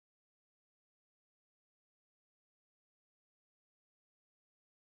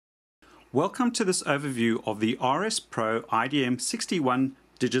Welcome to this overview of the RS Pro IDM 61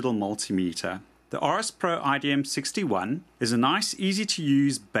 digital multimeter. The RS Pro IDM 61 is a nice, easy to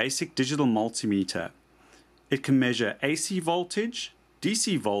use basic digital multimeter. It can measure AC voltage,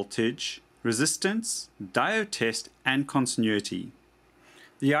 DC voltage, resistance, diode test, and continuity.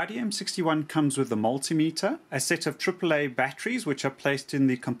 The IDM 61 comes with a multimeter, a set of AAA batteries which are placed in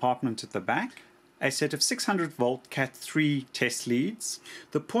the compartment at the back, a set of 600 volt Cat3 test leads.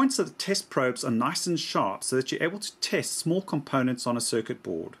 The points of the test probes are nice and sharp so that you're able to test small components on a circuit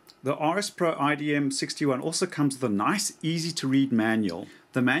board. The RS Pro IDM 61 also comes with a nice, easy to read manual.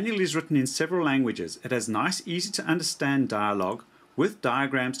 The manual is written in several languages. It has nice, easy to understand dialogue with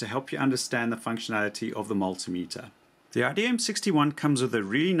diagrams to help you understand the functionality of the multimeter. The IDM 61 comes with a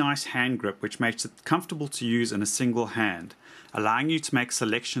really nice hand grip which makes it comfortable to use in a single hand, allowing you to make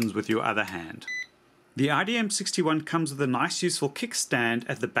selections with your other hand. The IDM 61 comes with a nice useful kickstand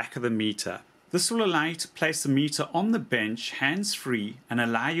at the back of the meter. This will allow you to place the meter on the bench hands-free and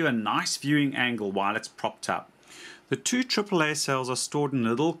allow you a nice viewing angle while it's propped up. The two AAA cells are stored in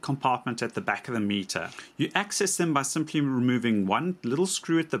a little compartment at the back of the meter. You access them by simply removing one little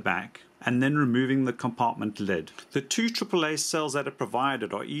screw at the back and then removing the compartment lid. The two AAA cells that are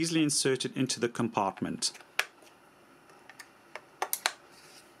provided are easily inserted into the compartment.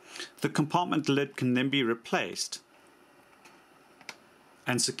 The compartment lid can then be replaced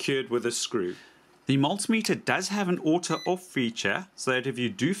and secured with a screw. The multimeter does have an auto off feature so that if you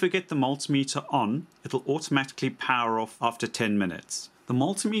do forget the multimeter on, it'll automatically power off after 10 minutes. The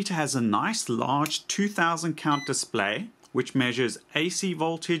multimeter has a nice large 2000 count display which measures AC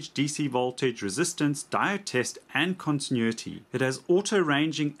voltage, DC voltage, resistance, diode test, and continuity. It has auto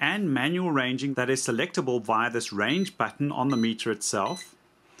ranging and manual ranging that is selectable via this range button on the meter itself.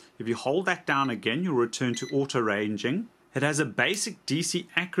 If you hold that down again, you'll return to auto ranging. It has a basic DC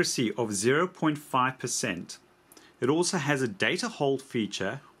accuracy of 0.5%. It also has a data hold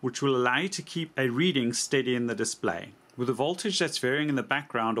feature which will allow you to keep a reading steady in the display. With a voltage that's varying in the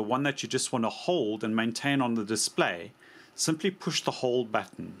background or one that you just want to hold and maintain on the display, simply push the hold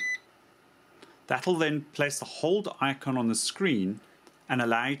button. That'll then place the hold icon on the screen and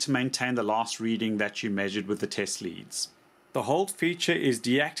allow you to maintain the last reading that you measured with the test leads. The hold feature is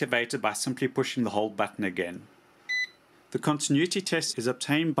deactivated by simply pushing the hold button again. The continuity test is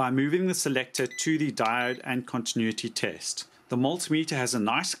obtained by moving the selector to the diode and continuity test. The multimeter has a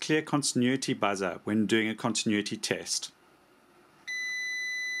nice clear continuity buzzer when doing a continuity test.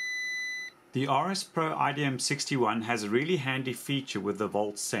 The RS Pro IDM 61 has a really handy feature with the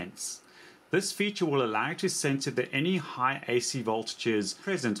volt sense. This feature will allow you to sense if there are any high AC voltages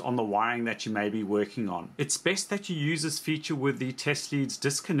present on the wiring that you may be working on. It's best that you use this feature with the test leads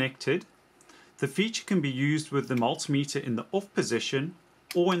disconnected. The feature can be used with the multimeter in the off position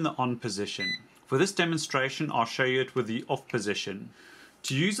or in the on position. For this demonstration, I'll show you it with the off position.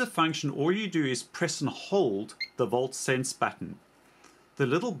 To use the function, all you do is press and hold the volt sense button. The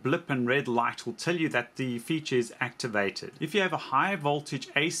little blip and red light will tell you that the feature is activated. If you have a high voltage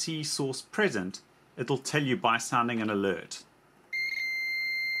AC source present, it'll tell you by sounding an alert.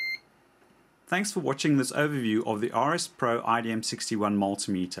 Thanks for watching this overview of the RS Pro IDM 61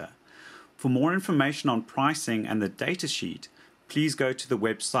 multimeter. For more information on pricing and the datasheet, please go to the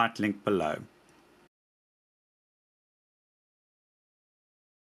website link below.